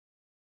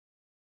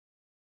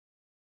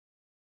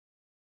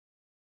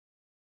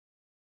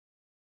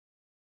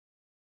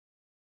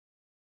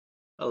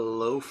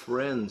Hello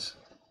friends,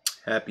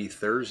 happy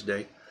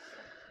Thursday.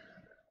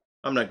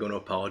 I'm not going to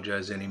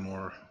apologize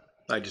anymore.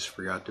 I just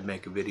forgot to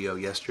make a video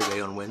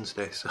yesterday on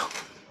Wednesday, so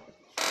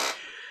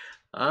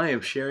I am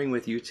sharing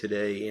with you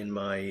today in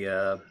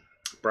my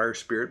Briar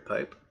Spirit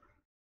pipe,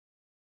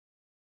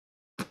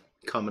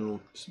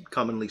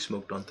 commonly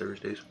smoked on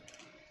Thursdays.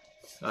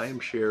 I am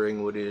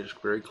sharing what is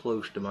very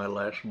close to my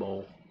last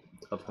bowl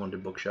of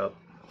Haunted Bookshop.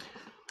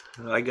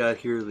 I got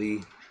here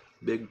the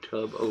big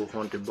tub of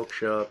Haunted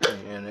Bookshop,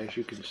 and as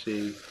you can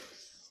see,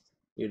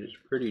 it is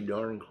pretty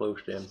darn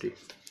close to empty.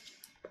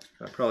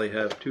 I probably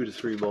have 2 to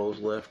 3 bowls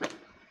left.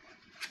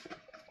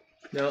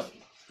 Now,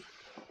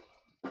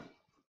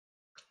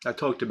 I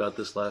talked about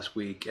this last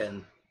week,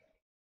 and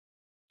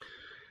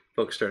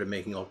folks started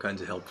making all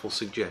kinds of helpful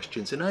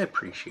suggestions, and I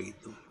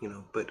appreciate them,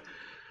 but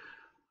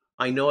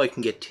I know I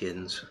can get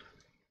tins.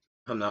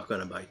 I'm not going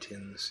to buy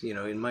tins.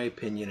 In my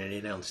opinion, an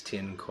 8-ounce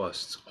tin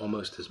costs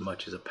almost as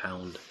much as a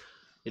pound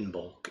in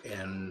bulk,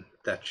 and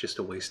that's just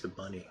a waste of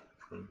money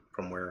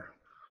from where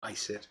I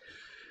sit.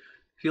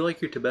 If you like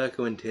your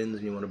tobacco in tins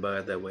and you want to buy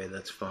it that way,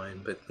 that's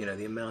fine, but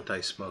the amount I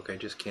smoke, I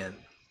just can't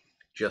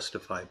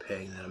justify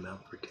paying that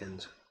amount for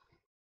tins.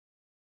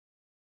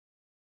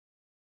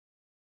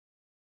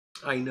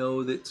 I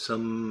know that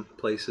some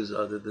places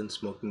other than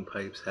smoking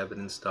pipes have it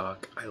in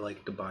stock. I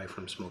like to buy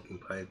from smoking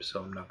pipes,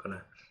 so I'm not going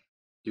to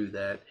do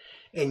that.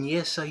 And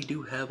yes, I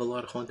do have a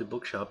lot of Haunted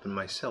Bookshop in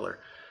my cellar,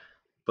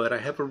 but I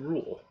have a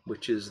rule,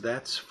 which is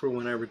that's for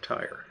when I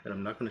retire, and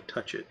I'm not going to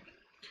touch it.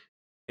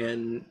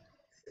 And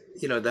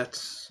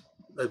that's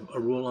a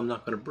rule I'm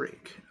not going to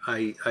break.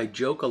 I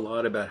joke a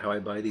lot about how I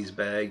buy these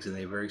bags and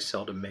they very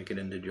seldom make it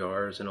into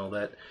jars and all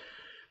that,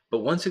 but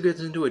once it gets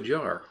into a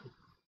jar,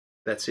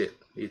 that's it.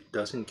 It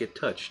doesn't get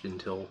touched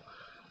until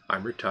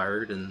I'm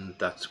retired, and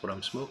that's what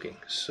I'm smoking.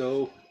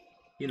 So,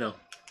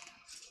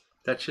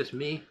 that's just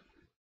me.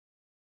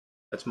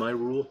 That's my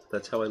rule.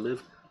 That's how I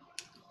live.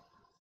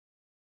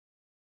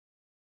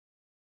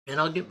 And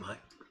I'll get by.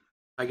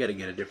 I gotta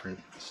get a different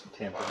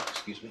tamper.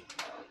 Excuse me.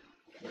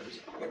 Where is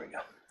it? Here we go.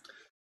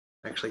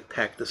 I actually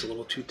packed this a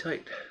little too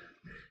tight.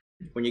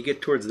 When you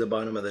get towards the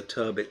bottom of the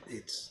tub,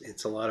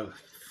 it's a lot of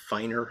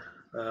finer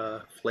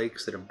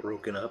flakes that have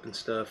broken up and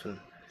stuff, and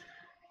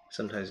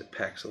sometimes it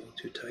packs a little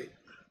too tight.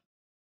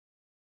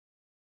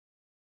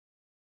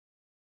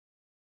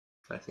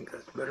 I think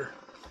that's better.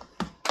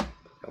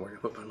 Now where to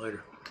put my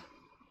lighter?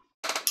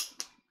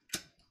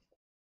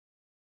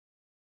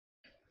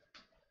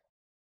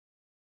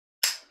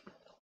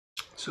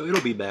 So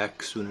it'll be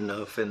back soon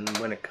enough, and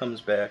when it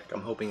comes back,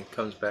 I'm hoping it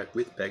comes back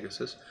with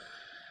Pegasus.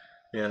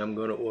 And I'm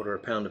going to order a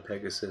pound of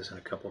Pegasus and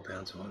a couple of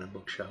pounds of Haunted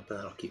Bookshop, and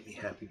that'll keep me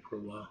happy for a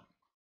while.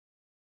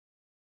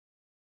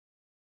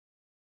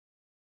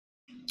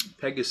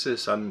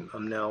 Pegasus, I'm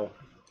now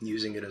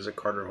using it as a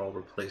Carter Hall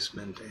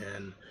replacement,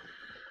 and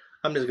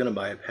I'm just going to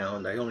buy a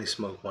pound. I only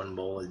smoke 1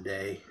 bowl a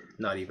day,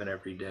 not even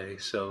every day,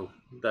 so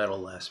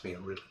that'll last me a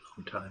really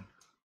long time.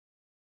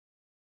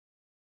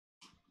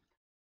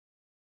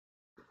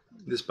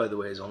 This, by the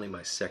way, is only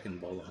my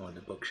 2nd bowl of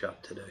Haunted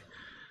Bookshop today,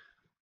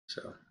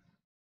 so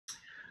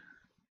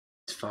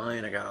it's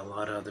fine. I got a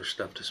lot of other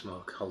stuff to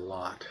smoke, a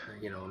lot.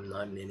 I'm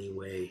not in any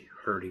way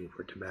hurting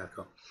for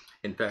tobacco.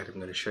 In fact, I'm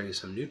going to show you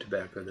some new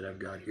tobacco that I've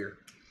got here,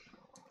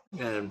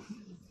 and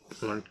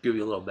I want to give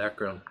you a little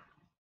background.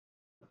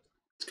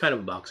 It's kind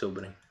of a box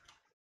opening.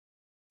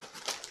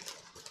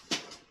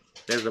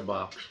 There's a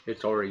box.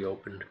 It's already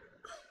opened.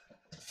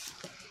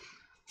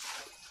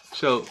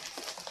 So,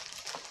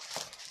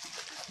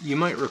 you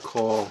might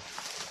recall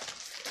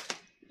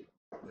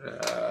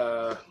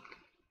a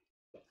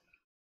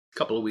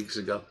couple of weeks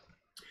ago,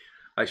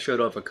 I showed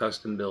off a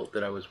custom built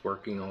that I was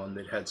working on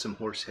that had some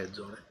horse heads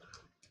on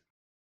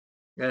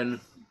it.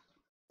 And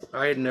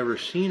I had never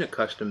seen a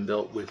custom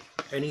built with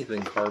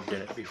anything carved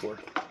in it before.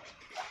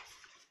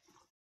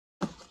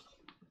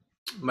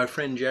 My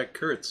friend Jack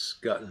Kurtz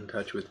got in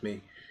touch with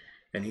me,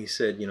 and he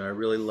said, I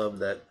really love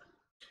that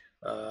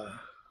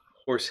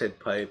horsehead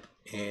pipe,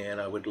 and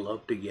I would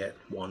love to get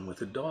one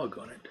with a dog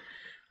on it.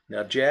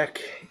 Now,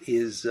 Jack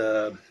is,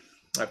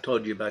 I've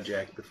told you about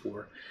Jack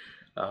before.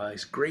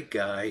 He's a great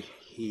guy.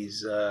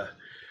 He's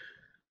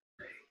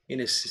in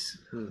his,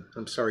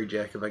 I'm sorry,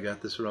 Jack, if I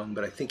got this wrong,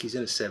 but I think he's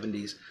in his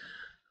 70s.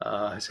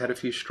 Has had a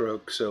few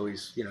strokes, so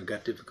he's,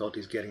 got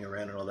difficulties getting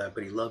around and all that,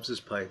 but he loves his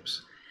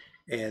pipes.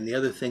 And the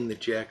other thing that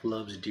Jack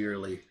loves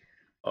dearly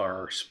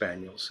are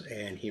spaniels,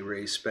 and he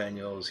raised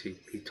spaniels.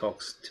 He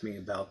talks to me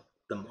about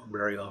them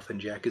very often.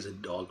 Jack is a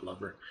dog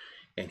lover,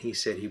 and he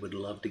said he would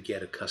love to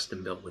get a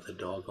custom built with a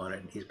dog on it,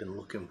 and he's been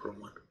looking for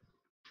one.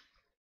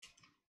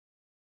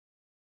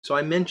 So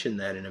I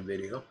mentioned that in a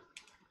video,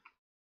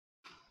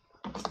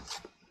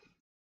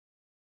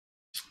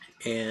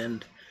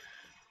 and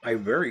I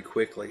very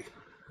quickly,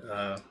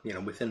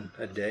 within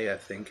a day, I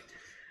think,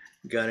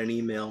 got an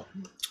email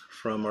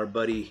from our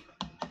buddy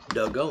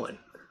Doug Owen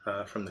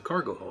from the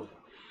cargo hold.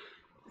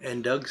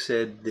 And Doug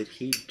said that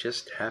he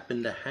just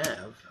happened to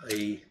have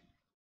a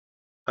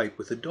pipe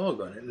with a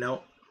dog on it.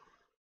 Now,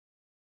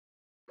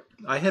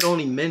 I had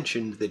only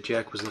mentioned that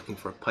Jack was looking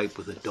for a pipe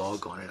with a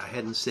dog on it. I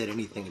hadn't said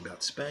anything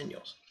about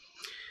spaniels.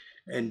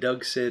 And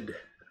Doug said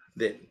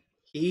that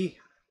he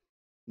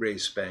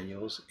raised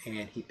spaniels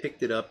and he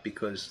picked it up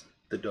because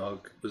the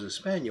dog was a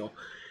spaniel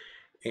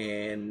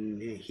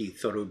and he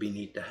thought it would be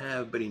neat to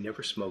have, but he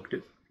never smoked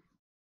it.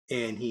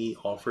 And he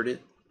offered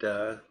it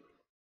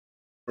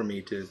for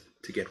me to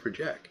get for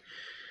Jack.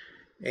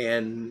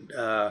 And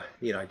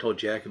I told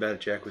Jack about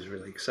it. Jack was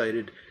really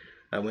excited.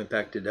 I went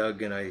back to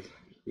Doug and I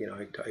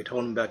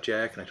told him about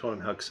Jack and I told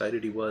him how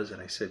excited he was.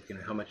 And I said,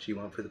 how much do you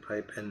want for the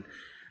pipe? And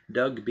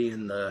Doug,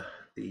 being the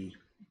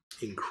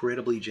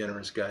incredibly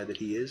generous guy that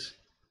he is,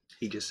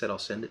 he just said, I'll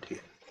send it to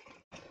you.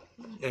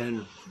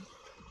 And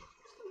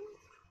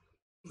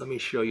let me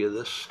show you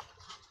this.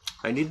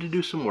 I need to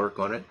do some work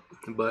on it,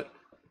 but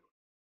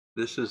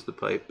this is the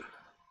pipe.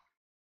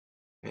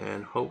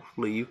 And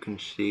hopefully you can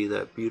see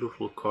that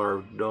beautiful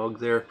carved dog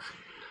there.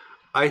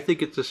 I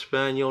think it's a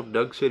spaniel.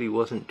 Doug said he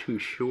wasn't too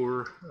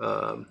sure.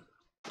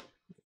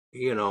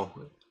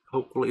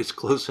 Hopefully it's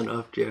close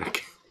enough,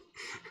 Jack.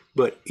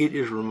 But it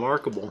is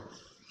remarkable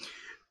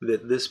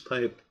that this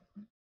pipe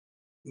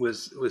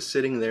was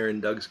sitting there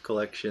in Doug's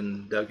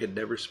collection. Doug had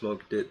never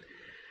smoked it,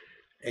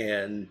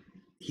 and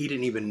he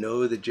didn't even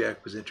know that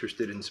Jack was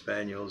interested in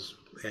spaniels.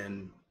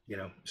 And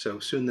so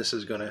soon this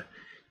is going to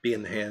be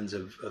in the hands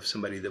of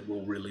somebody that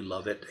will really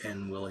love it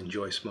and will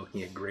enjoy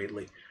smoking it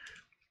greatly.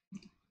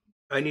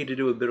 I need to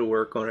do a bit of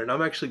work on it.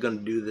 I'm actually going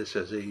to do this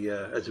as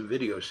a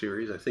video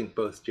series. I think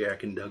both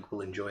Jack and Doug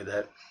will enjoy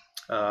that.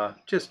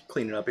 Just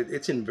clean it up.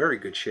 It's in very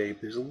good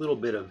shape. There's a little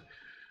bit of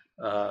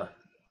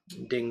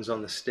dings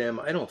on the stem.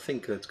 I don't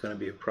think that's going to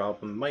be a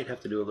problem. Might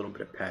have to do a little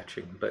bit of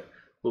patching, but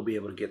we'll be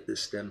able to get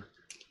this stem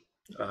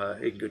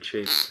in good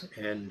shape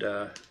and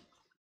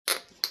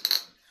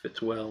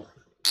fits well.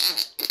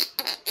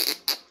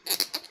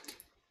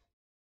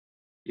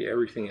 Yeah,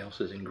 everything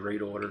else is in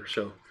great order,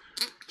 so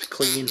it's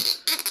clean.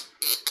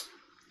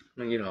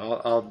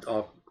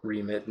 I'll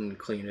ream it and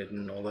clean it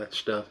and all that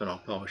stuff, and I'll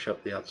polish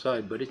up the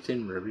outside, but it's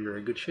in very,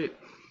 very good shape.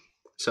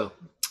 So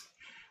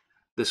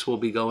this will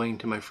be going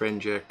to my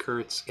friend Jack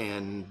Kurtz.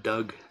 And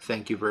Doug,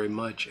 thank you very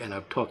much. And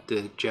I've talked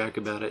to Jack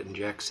about it, and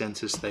Jack sends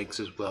his thanks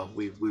as well.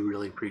 We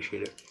really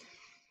appreciate it.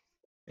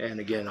 And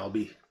again, I'll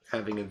be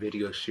having a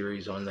video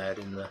series on that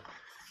in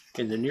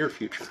the near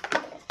future,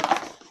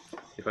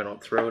 if I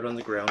don't throw it on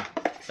the ground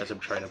as I'm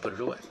trying to put it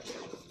away.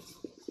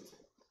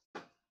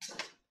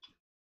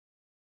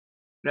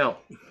 Now,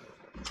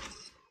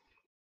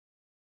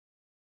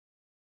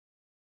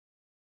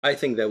 I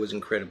think that was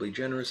incredibly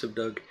generous of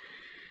Doug,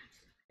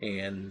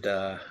 and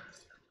I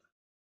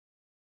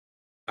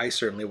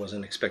certainly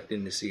wasn't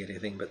expecting to see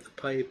anything but the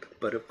pipe,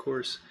 but of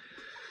course,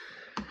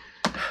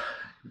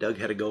 Doug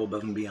had to go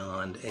above and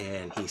beyond,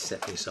 and he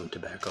sent me some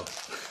tobacco.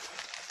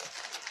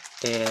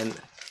 And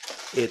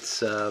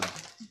it's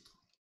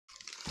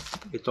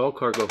all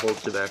cargo hold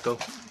tobacco,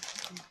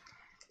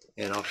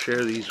 and I'll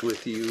share these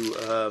with you.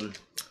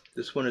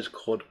 This one is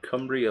called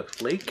Cumbria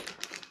Flake,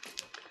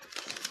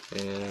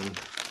 and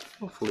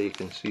hopefully you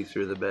can see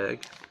through the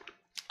bag.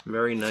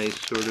 Very nice,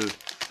 sort of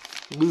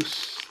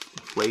loose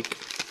flake.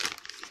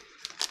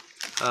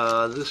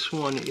 This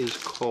one is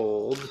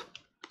called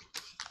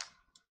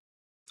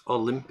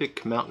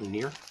Olympic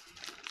Mountaineer.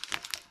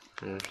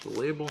 There's the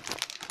label.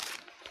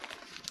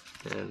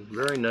 And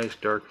very nice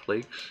dark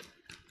flakes.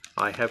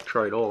 I have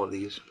tried all of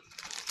these.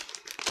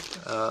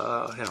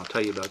 And I'll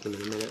tell you about them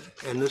in a minute.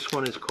 And this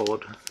one is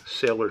called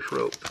Sailor's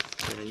Rope.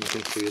 And you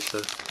can see it's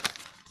a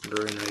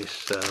very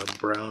nice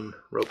brown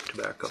rope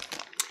tobacco.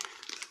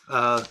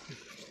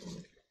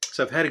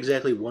 So I've had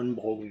exactly one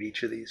bowl of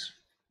each of these.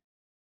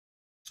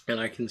 And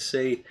I can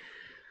say,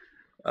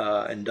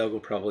 and Doug will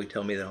probably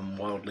tell me that I'm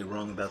wildly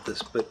wrong about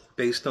this, but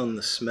based on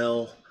the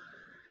smell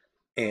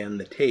and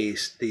the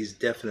taste, these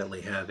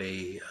definitely have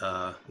a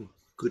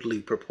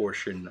goodly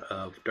proportion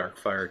of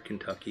dark-fired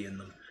Kentucky in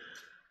them.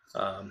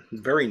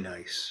 Very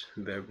nice,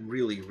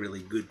 really,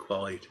 really good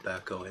quality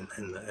tobacco,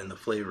 and the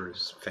flavor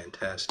is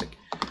fantastic.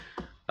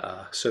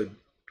 So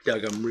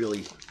Doug, I'm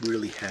really,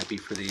 really happy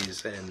for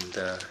these, and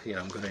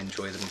I'm going to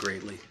enjoy them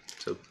greatly.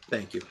 So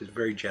thank you. It's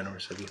very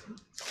generous of you.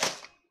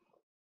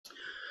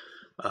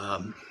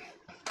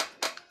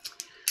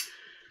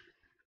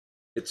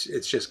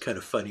 It's just kind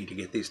of funny to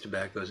get these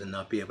tobaccos and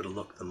not be able to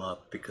look them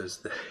up,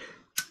 because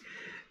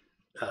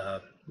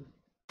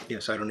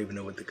so I don't even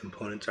know what the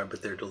components are,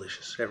 but they're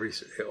delicious.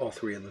 All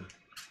three of them.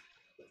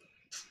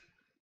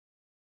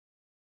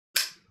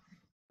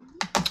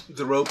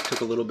 The rope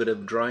took a little bit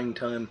of drying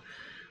time.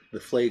 The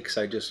flakes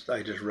I just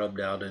rubbed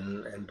out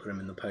and put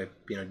them in the pipe.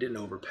 Didn't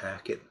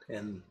overpack it,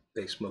 and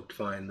they smoked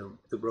fine.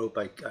 The rope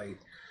I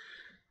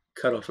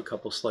cut off a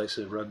couple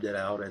slices, rubbed it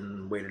out,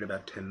 and waited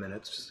about 10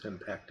 minutes and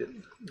packed it.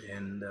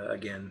 And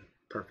again,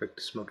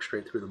 perfect. Smoke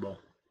straight through the bowl.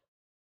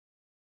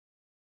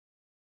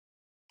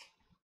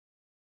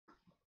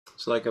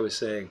 So like I was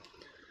saying,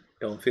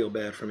 don't feel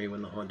bad for me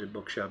when the Haunted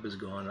Bookshop is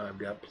gone. I've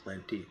got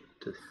plenty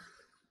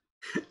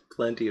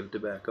of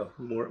tobacco,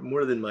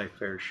 more than my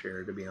fair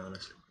share, to be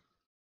honest.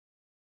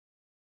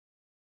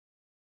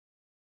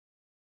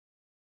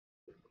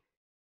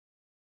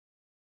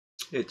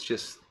 it's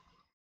just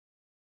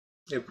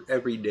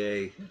every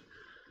day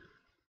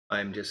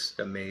I'm just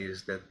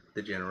amazed at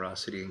the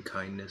generosity and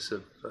kindness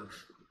of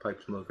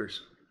pipe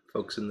smokers,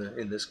 folks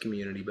in this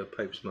community, but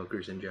pipe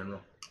smokers in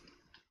general.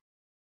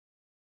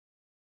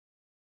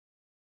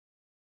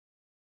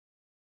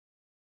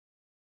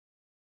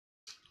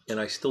 And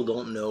I still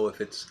don't know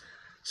if it's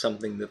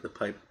something that the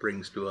pipe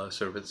brings to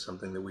us or if it's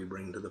something that we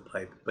bring to the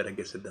pipe, but I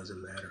guess it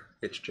doesn't matter.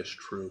 It's just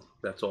true.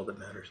 That's all that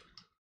matters.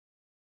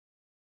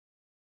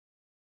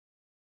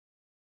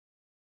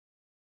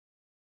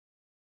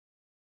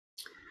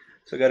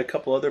 So I got a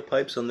couple other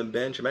pipes on the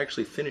bench. I'm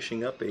actually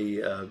finishing up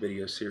a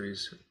video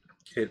series.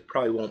 It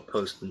probably won't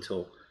post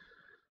until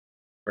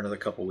for another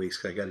couple weeks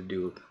because I got to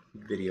do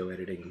video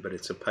editing, but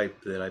it's a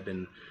pipe that I've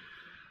been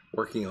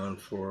working on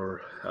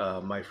for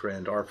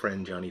our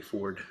friend Johnny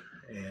Ford,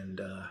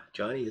 and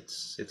Johnny,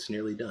 it's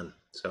nearly done.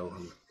 So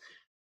I'm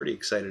pretty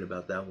excited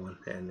about that one,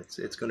 and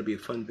it's going to be a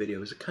fun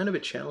video. It's a kind of a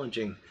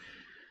challenging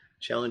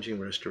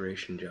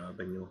restoration job,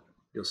 and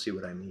you'll see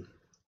what I mean.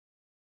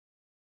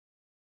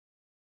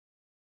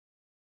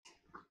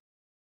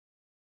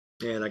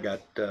 And I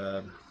got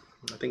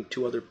I think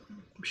 2 other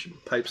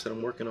pipes that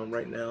I'm working on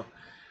right now,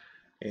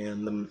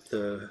 and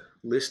the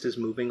list is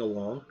moving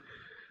along.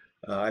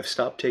 I've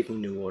stopped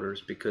taking new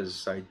orders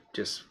because I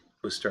just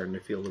was starting to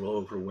feel a little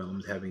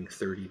overwhelmed having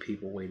 30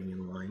 people waiting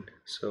in line.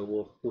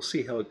 So we'll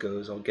see how it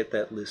goes. I'll get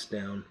that list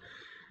down,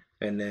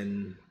 and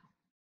then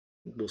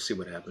we'll see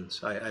what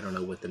happens. I don't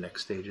know what the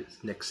next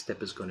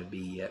step is going to be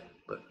yet,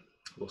 but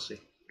we'll see.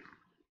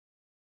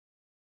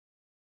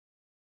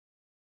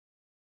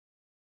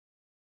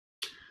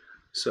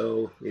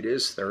 So it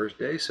is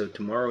Thursday, so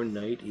tomorrow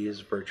night is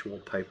Virtual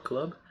Pipe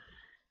Club,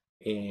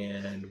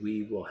 and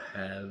we will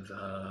have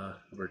a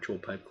Virtual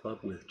Pipe Club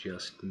with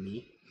just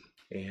me,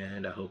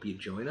 and I hope you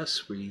join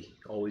us. We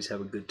always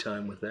have a good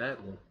time with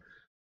that. We'll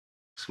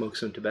smoke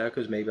some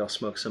tobaccos. Maybe I'll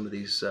smoke some of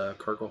these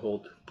cargo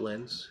hold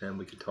blends, and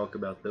we can talk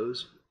about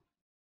those.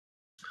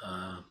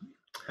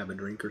 Have a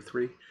drink or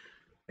 3,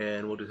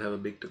 and we'll just have a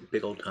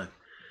big old time.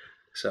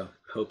 So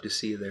hope to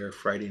see you there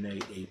Friday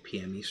night, 8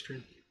 p.m.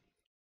 Eastern.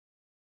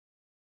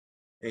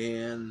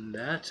 And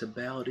that's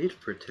about it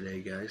for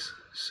today, guys.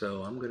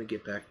 So I'm gonna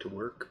get back to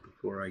work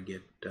before I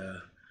get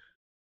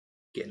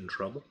in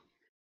trouble,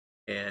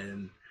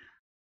 and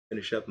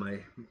finish up my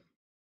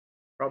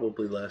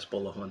probably last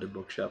bowl of Haunted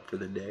Bookshop for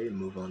the day and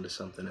move on to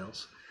something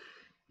else,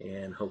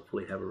 and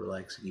hopefully have a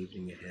relaxing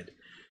evening ahead.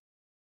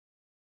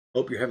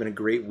 Hope you're having a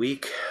great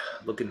week.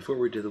 Looking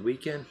forward to the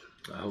weekend.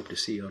 I hope to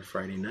see you on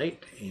Friday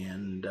night,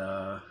 and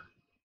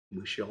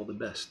wish you all the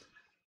best.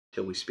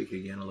 Till we speak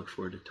again, I look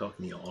forward to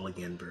talking to you all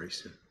again very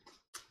soon.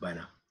 Bye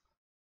now.